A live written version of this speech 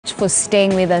much for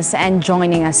staying with us and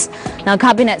joining us. Now,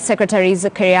 Cabinet Secretaries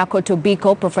CSs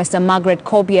Tobiko, Professor Margaret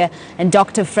Kobia and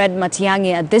Dr. Fred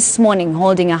Matiang'i are this morning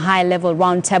holding a high-level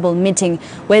roundtable meeting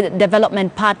with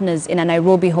development partners in a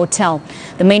Nairobi hotel.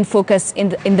 The main focus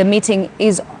in the meeting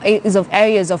is of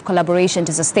areas of collaboration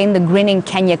to sustain the Greening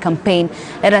Kenya campaign.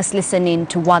 Let us listen in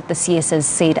to what the CSs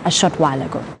said a short while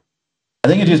ago. I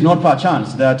think it is not by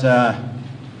chance that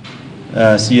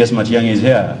CS Matiang'i is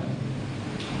here.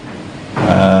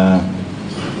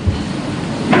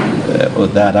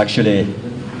 That actually,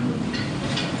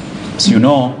 as you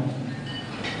know,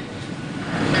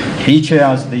 he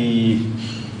chairs the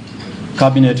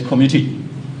cabinet committee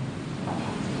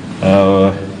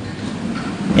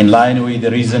in line with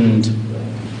the recent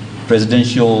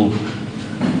presidential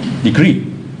decree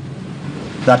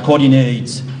that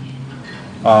coordinates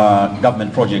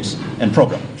government projects and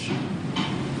programs.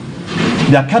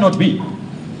 There cannot be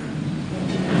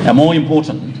a more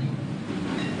important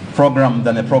program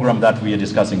than the program that we are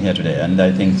discussing here today, and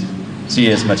I think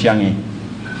CS Matiang'i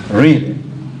really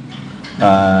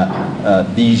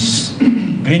this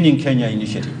Greening Kenya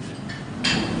initiative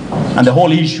and the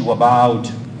whole issue about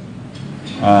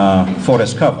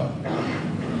forest cover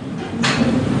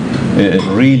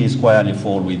really squarely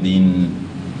fall within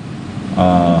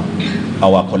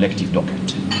our collective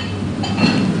docket.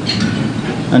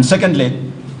 And secondly,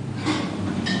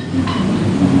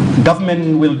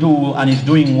 government will do and is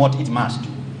doing what it must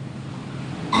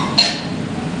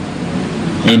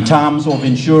in terms of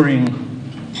ensuring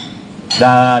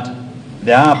that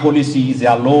there are policies, there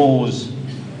are laws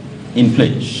in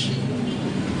place,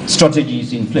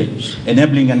 strategies in place,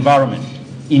 enabling environment,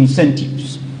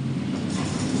 incentives.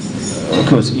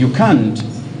 Because you can't,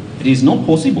 it is not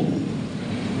possible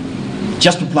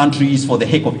just to plant trees for the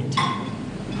heck of it.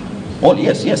 Oh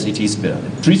yes, it is.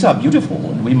 Trees are beautiful,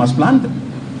 we must plant them.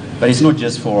 But it's not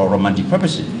just for romantic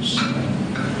purposes.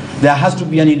 There has to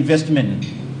be an investment,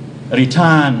 a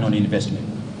return on investment.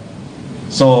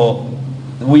 So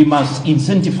we must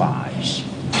incentivize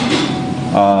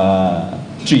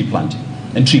tree planting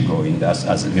and tree growing,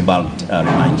 as Vibalt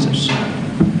reminds us.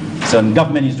 So the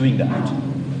government is doing that.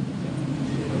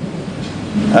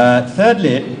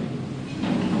 Thirdly,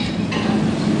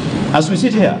 as we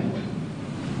sit here,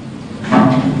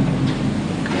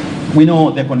 we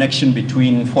know the connection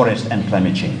between forest and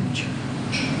climate change.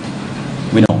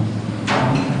 We know.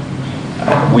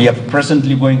 We are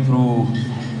presently going through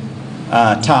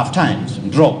tough times,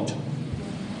 drought,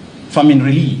 famine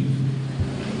relief.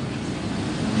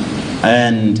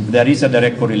 And there is a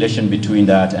direct correlation between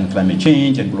that and climate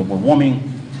change and global warming.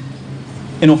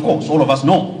 And of course, all of us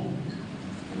know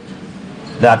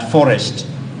that forests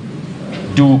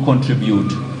do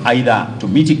contribute either to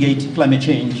mitigate climate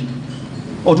change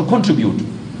or to contribute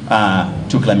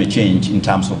to climate change in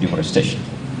terms of deforestation.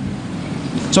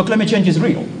 So climate change is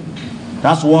real.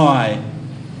 That's why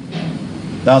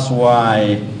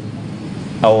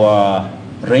our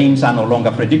rains are no longer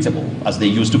predictable as they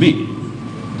used to be.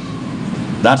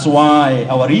 That's why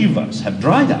our rivers have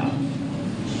dried up.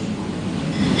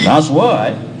 That's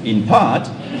why, in part,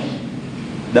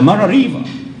 the Mara River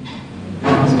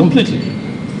is completely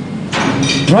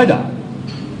dried up.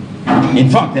 In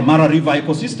fact, the Mara River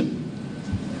ecosystem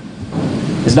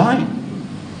is dying.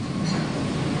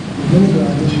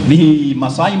 The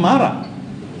Masai Mara,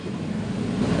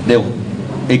 the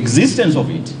existence of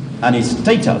it and its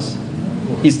status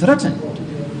is threatened.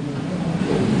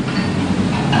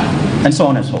 And so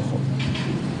on and so forth.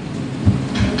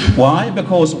 Why?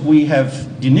 Because we have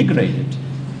denigrated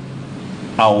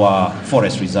our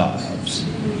forest reserves.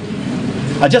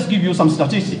 I'll just give you some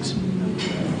statistics.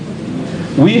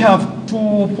 We have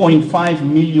 2.5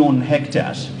 million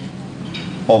hectares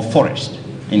of forest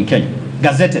in Kenya,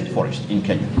 gazetted forest in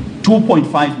Kenya.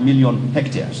 2.5 million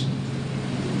hectares.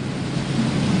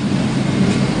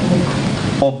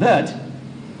 Of that,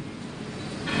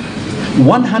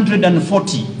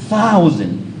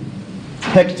 140,000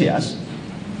 hectares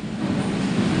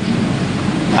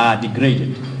are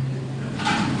degraded.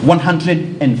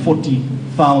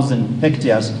 140,000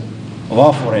 hectares of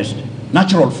our forest,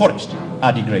 natural forest,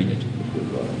 are degraded.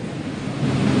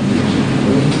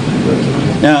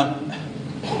 Now,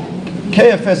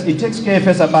 KFS, it takes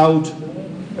KFS about,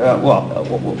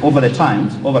 over time,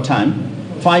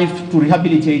 5 to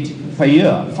rehabilitate per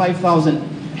year, 5,000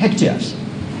 hectares.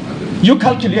 You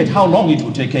calculate how long it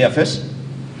would take KFS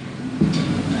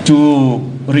to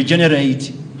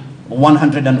regenerate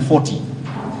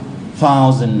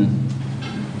 140,000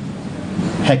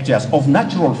 hectares of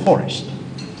natural forest.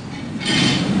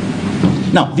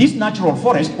 Now, these natural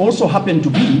forests also happen to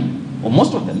be, or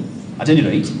most of them, at any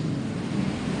rate,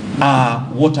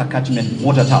 are water catchment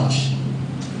water towers.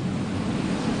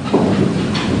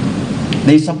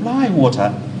 They supply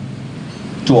water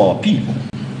to our people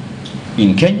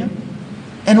in Kenya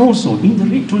and also to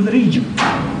the region.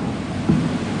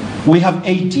 We have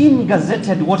 18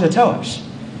 gazetted water towers.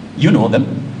 You know them,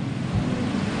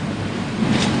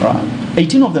 right?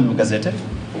 18 of them gazetted.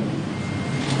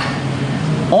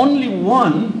 Only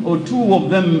 1 or 2 of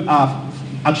them are,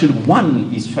 actually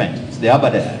one is fenced, the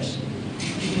Aberdares.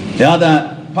 The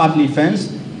other partly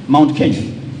fenced, Mount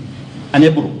Kenya and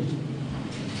Eburu.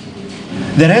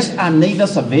 The rest are neither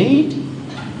surveyed,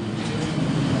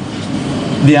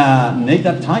 they are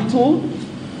neither titled,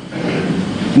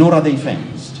 nor are they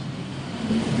fenced.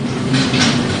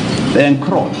 They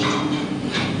encroach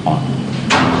on.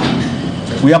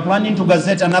 We are planning to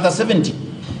gazette another 70.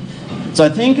 So I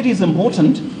think it is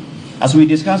important, as we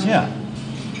discuss here,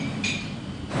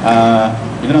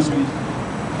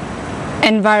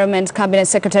 Environment Cabinet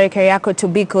Secretary Keriako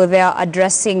Tobiko, they are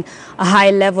addressing a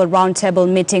high-level roundtable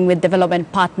meeting with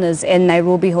development partners in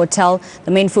Nairobi Hotel.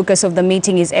 The main focus of the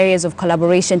meeting is areas of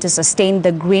collaboration to sustain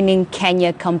the Greening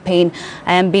Kenya campaign.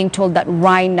 I am being told that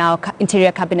right now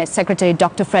Interior Cabinet Secretary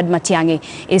Dr. Fred Matiang'i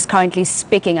is currently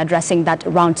speaking, addressing that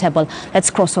roundtable. Let's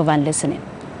cross over and listen in.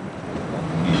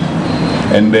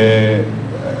 And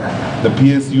the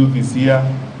PS youth is here.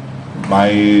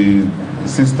 My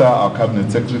sister, our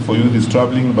cabinet secretary for youth, is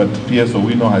traveling, but PS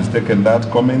Owino has taken that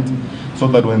comment so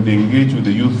that when they engage with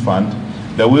the youth fund,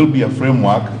 there will be a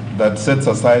framework that sets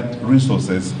aside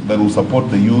resources that will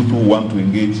support the youth who want to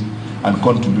engage and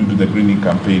contribute to the greening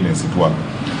campaign, as it were.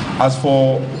 As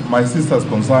for my sister's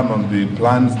concern on the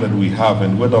plans that we have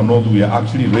and whether or not we are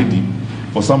actually ready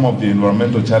for some of the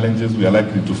environmental challenges we are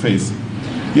likely to face,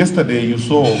 yesterday you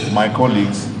saw my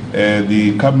colleagues,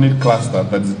 the cabinet cluster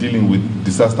that is dealing with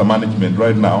disaster management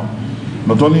right now,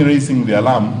 not only raising the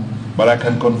alarm, but I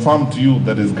can confirm to you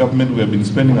that as government we have been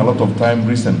spending a lot of time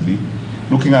recently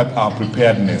looking at our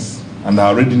preparedness and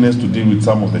our readiness to deal with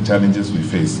some of the challenges we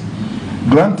face.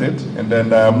 Granted, and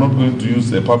then I am not going to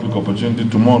use a public opportunity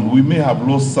to mourn, we may have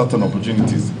lost certain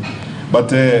opportunities,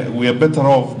 but we are better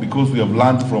off because we have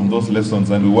learned from those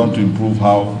lessons and we want to improve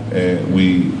how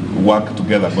we work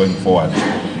together going forward.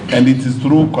 And it is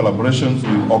through collaborations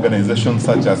with organizations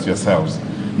such as yourselves,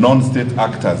 non-state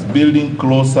actors, building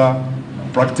closer,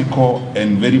 practical,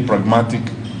 and very pragmatic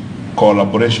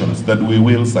collaborations that we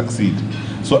will succeed.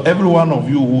 So every one of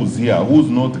you who's here, who's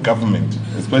not government,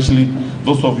 especially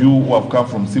those of you who have come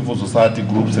from civil society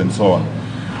groups and so on,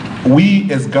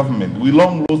 we as government, we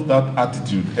long lost that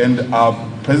attitude, and our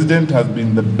president has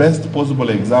been the best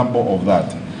possible example of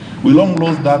that. We long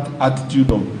lost that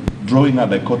attitude of drawing a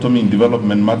dichotomy in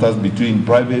development matters between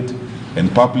private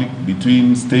and public,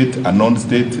 between state and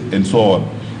non-state, and so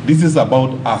on. This is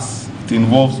about us. It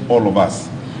involves all of us.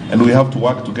 And we have to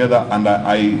work together, and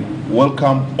I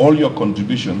welcome all your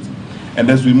contributions. And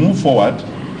as we move forward,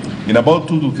 in about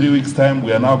 2 to 3 weeks' time,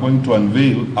 we are now going to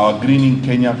unveil our Greening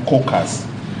Kenya caucus,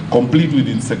 complete with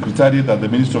its secretariat at the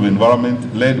Ministry of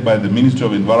Environment, led by the Ministry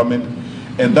of Environment.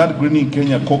 And that Greening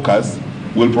Kenya caucus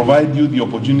will provide you the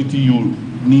opportunity you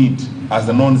need as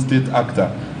a non-state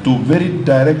actor to very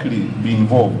directly be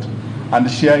involved and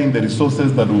sharing the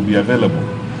resources that will be available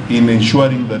in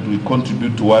ensuring that we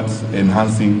contribute towards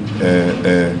enhancing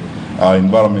our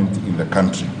environment in the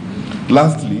country.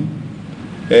 Lastly,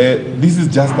 this is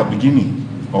just the beginning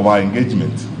of our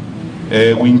engagement.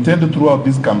 We intend throughout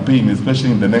this campaign,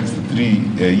 especially in the next 3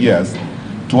 years,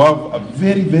 to have a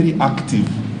very, very active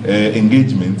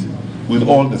engagement with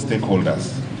all the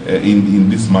stakeholders in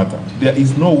this matter. There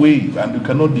is no way, and we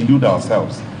cannot delude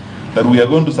ourselves, that we are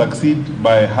going to succeed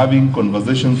by having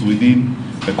conversations within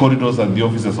the corridors and the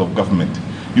offices of government.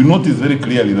 You notice very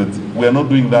clearly that we are not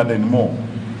doing that anymore.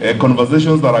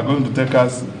 Conversations that are going to take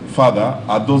us further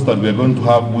are those that we are going to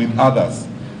have with others,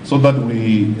 so that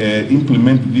we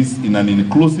implement this in an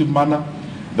inclusive manner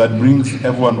that brings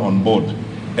everyone on board.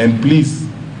 And please,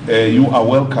 you are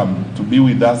welcome to be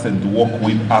with us and to walk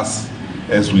with us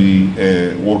as we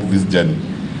walk this journey.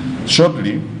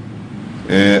 Shortly,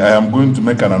 I am going to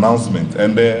make an announcement,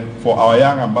 and for our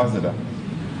young ambassador,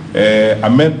 I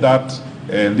met that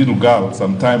little girl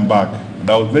some time back, and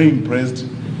I was very impressed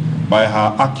by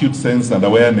her acute sense and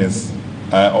awareness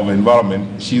of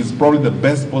environment. She is probably the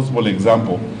best possible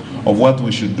example of what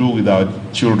we should do with our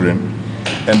children,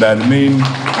 and I remain,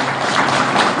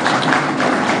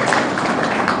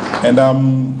 and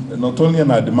I'm not only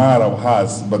an admirer of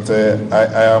hers, but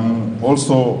I am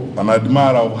also an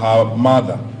admirer of her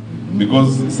mother,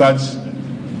 because such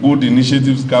good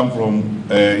initiatives come from,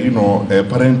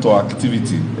 parental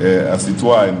activity, as it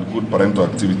were, and good parental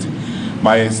activity.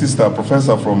 my sister,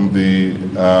 professor from the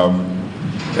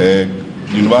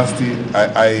university,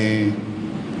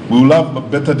 we will have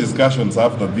better discussions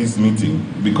after this meeting,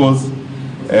 because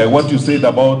what you said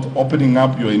about opening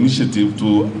up your initiative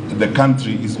to the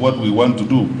country is what we want to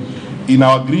do. In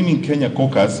our Greening Kenya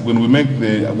caucus, when we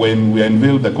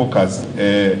unveil the caucus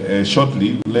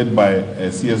shortly, led by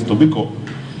CS Tobiko,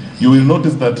 you will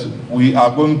notice that we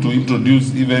are going to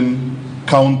introduce even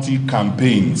county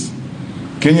campaigns.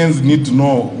 Kenyans need to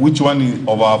know which one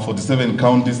of our 47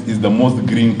 counties is the most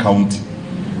green county,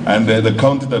 and the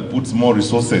county that puts more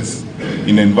resources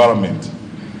in environment.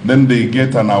 Then they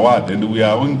get an award, and we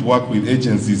are going to work with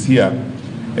agencies here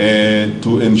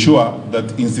to ensure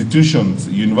that institutions,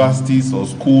 universities or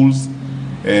schools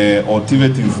or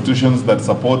TVET institutions that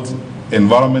support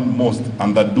environment most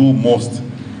and that do most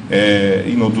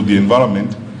to the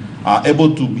environment are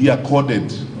able to be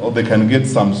accorded, or they can get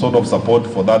some sort of support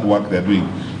for that work they're doing.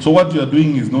 So what you are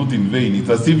doing is not in vain. It's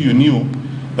as if you knew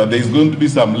that there is going to be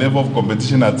some level of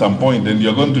competition at some point, and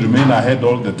you're going to remain ahead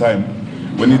all the time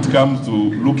when it comes to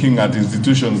looking at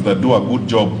institutions that do a good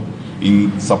job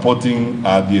in supporting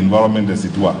the environment as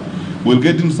it were. We'll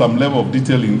get into some level of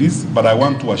detail in this, but I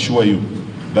want to assure you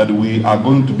that we are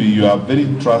going to be your very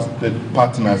trusted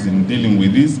partners in dealing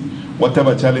with this.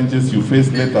 Whatever challenges you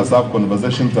face, let us have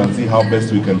conversations and see how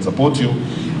best we can support you,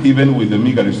 even with the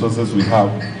meager resources we have,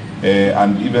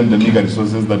 and even the meager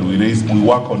resources that we raise. We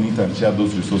work on it and share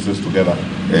those resources together,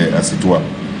 as it were.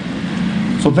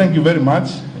 So thank you very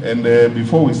much. And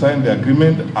before we sign the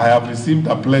agreement, I have received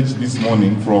a pledge this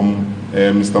morning from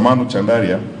Mr. Manu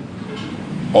Chandaria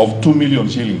of 2 million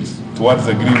shillings towards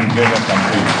the Green Kenya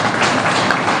campaign.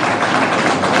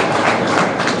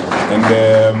 And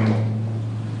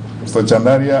Mr.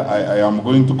 Chandaria, I am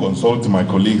going to consult my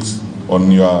colleagues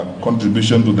on your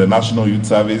contribution to the National Youth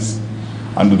Service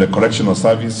and to the Correctional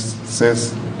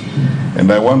Services.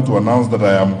 And I want to announce that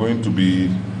I am going to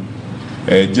be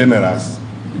generous,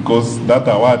 because that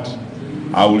award,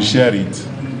 I will share it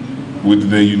with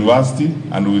the university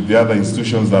and with the other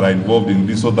institutions that are involved in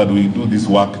this, so that we do this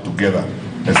work together,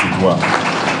 as it were.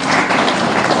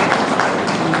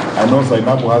 I know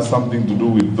Zainabu has something to do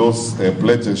with those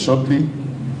pledges shortly.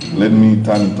 Let me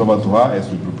turn it over to her as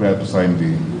we prepare to sign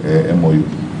the MOU.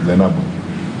 Zainabu.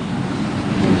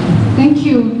 Thank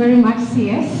you very much,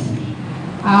 CS.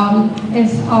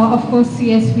 Of course,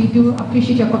 CS, we do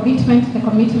appreciate your commitment, the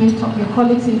commitment of your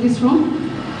colleagues in this room.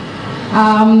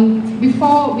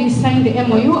 Before we sign the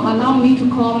MOU, allow me to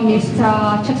call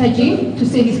Mr. Chatterjee to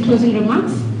say his closing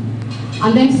remarks.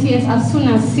 And then CS, as soon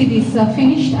as Sid is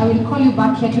finished, I will call you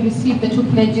back here to receive the 2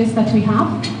 pledges that we have.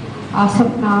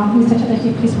 Mr.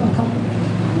 Chatterjee, please welcome.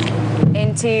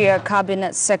 Interior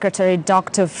Cabinet Secretary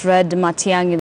Dr. Fred Matiang'i.